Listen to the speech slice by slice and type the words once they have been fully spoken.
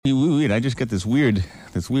I just got this weird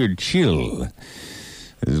chill.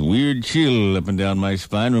 This weird chill up and down my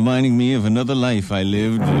spine, reminding me of another life I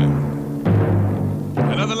lived.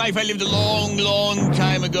 Another life I lived a long, long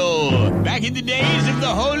time ago. Back in the days of the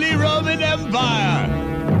Holy Roman Empire.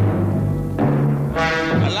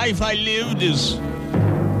 A life I lived as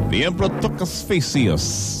the Emperor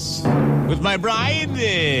Toucasfacius. With my bride,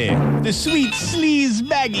 the sweet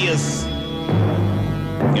Limpwangius.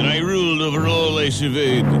 And I ruled over all I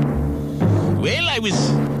surveyed. Well, I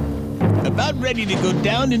was about ready to go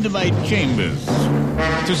down into my chambers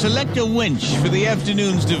to select a wench for the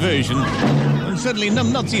afternoon's diversion. And suddenly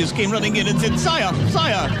Numbnutius came running in and said, Sire.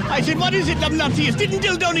 I said, what is it, Numbnutius? Didn't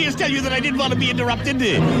Dildonius tell you that I didn't want to be interrupted?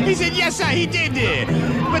 He said, yes, sir, he did.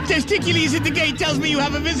 But Testicules at the gate tells me you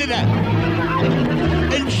have a visitor.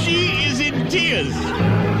 And she is in tears.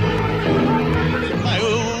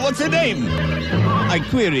 What's her name? I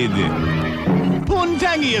queried.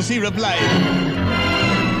 Limpwangius, he replied.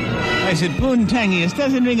 I said, Limpwangius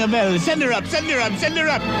doesn't ring a bell. Send her up. So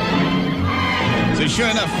sure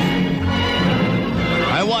enough,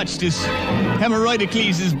 I watched as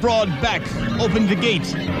Hemorrhoidicles' broad back opened the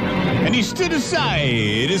gate, and he stood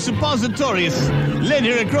aside as Suppositorius led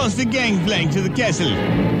her across the gangplank to the castle.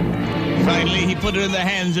 Finally, he put her in the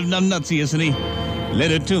hands of Numbnutius, and he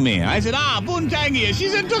led her to me. I said, Limpwangius. She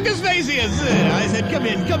said, Toucasfacius. I said,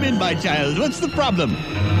 come in, my child. What's the problem?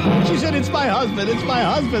 She said, it's my husband.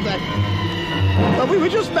 But we were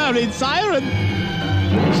just married, sire, and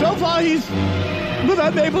so far he's been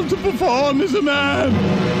unable to perform as a man.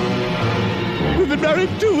 We've been married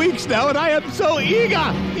 2 weeks now, and I am so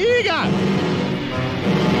eager.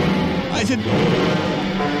 I said,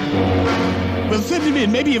 well, send him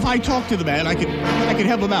in. Maybe if I talk to the man, I could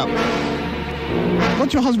help him out.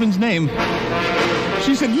 What's your husband's name?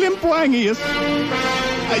 She said, Limpwangius.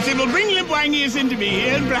 I said, well, bring Limpwangius into me,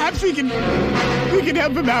 and perhaps we can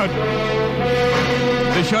help him out.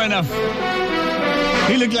 But sure enough,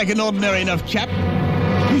 he looked like an ordinary enough chap.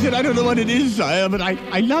 He said, I don't know what it is, sire, but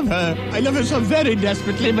I love her. I love her so very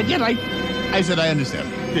desperately, but yet I said, I understand.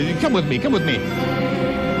 Come with me.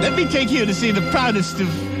 Let me take you to see the proudest of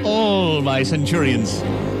all my centurions,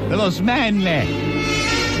 the most manly.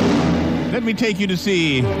 Let me take you to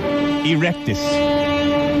see Erectus.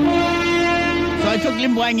 So I took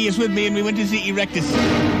Limpwangius with me, and we went to see Erectus.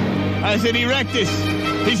 I said, Erectus.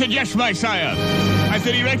 He said, yes, my sire. I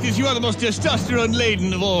said, Erectus, you are the most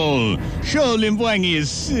testosterone-laden of all. Show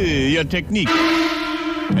Limpwangius your technique.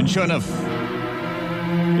 And sure enough,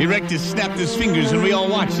 Erectus snapped his fingers, and we all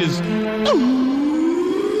watched as...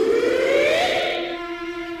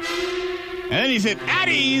 And then he said, at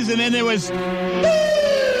ease, and then there was...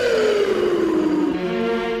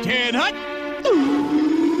 Ten hut.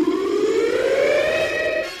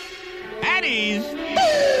 At ease.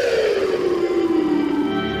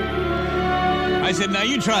 I said, now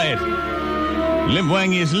you try it.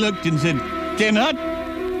 Limpwangius looked and said, ten hut.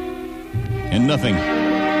 And nothing.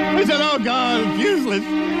 I said, oh, God, useless.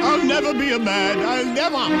 I'll never be a man. I'll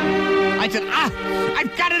never. I said,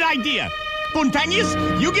 I've got an idea. Limpwangius,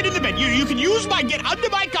 you get in the bed. You can get under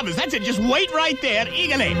my covers. That's it. Just wait right there,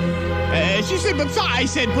 eagerly. She said, but sir, I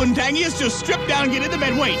said, Limpwangius, just strip down, get in the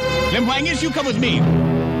bed, wait. Limpwangius, you come with me.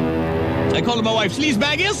 I called her my wife,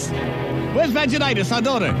 Limpwangius. Where's Vaginitis, our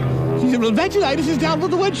daughter? She said, well, Vaginitis is down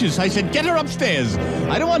with the wenches. I said, get her upstairs.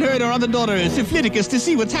 I don't want her and her other daughter, Syphiliticus, to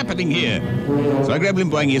see what's happening here. So I grabbed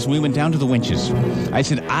Limpwangius and we went down to the wenches. I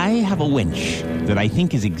said, I have a wench that I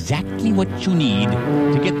think is exactly what you need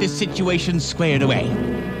to get this situation squared away.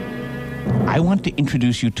 I want to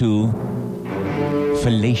introduce you to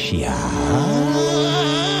Fellacia.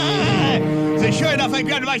 So sure enough, I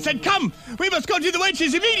grabbed him. I said, come, we must go to the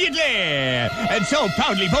wenches immediately. And so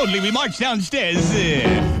proudly, boldly, we marched downstairs.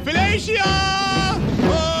 Fellacia!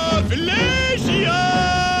 Oh, Fellacia!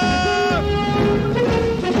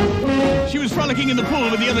 She was frolicking in the pool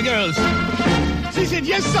with the other girls. She said,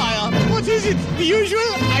 yes, sire. What is it? The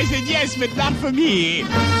usual? I said, yes, but not for me.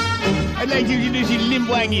 I'd like to introduce you to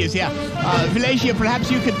Limpwangius here. Fellacia, perhaps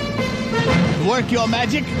you could work your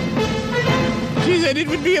magic? She said, it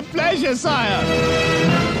would be a pleasure, sire.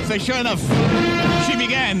 So sure enough, she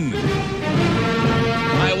began.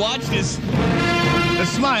 I watched as a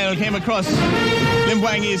smile came across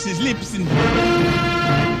Limpwangius' lips, and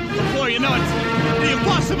before you know it, the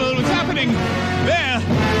impossible was happening there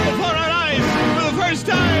before our eyes for the first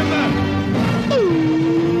time.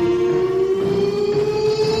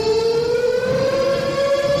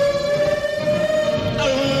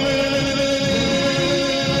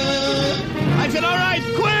 I said, all right,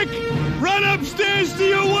 quick, run upstairs to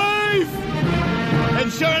your wife.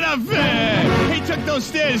 And sure enough, he took those those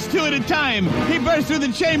stairs, 2 at a time. He burst through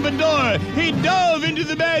the chamber door. He dove into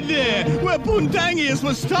the bed there, where Limpwangius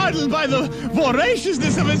was startled by the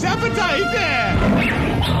voraciousness of his appetite there.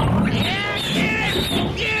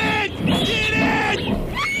 Get it!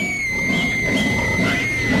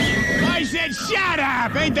 I said, shut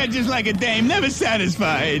up! Ain't that just like a dame? Never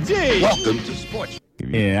satisfied. Gee. Welcome to Sports.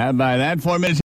 Yeah, by that 4 minutes.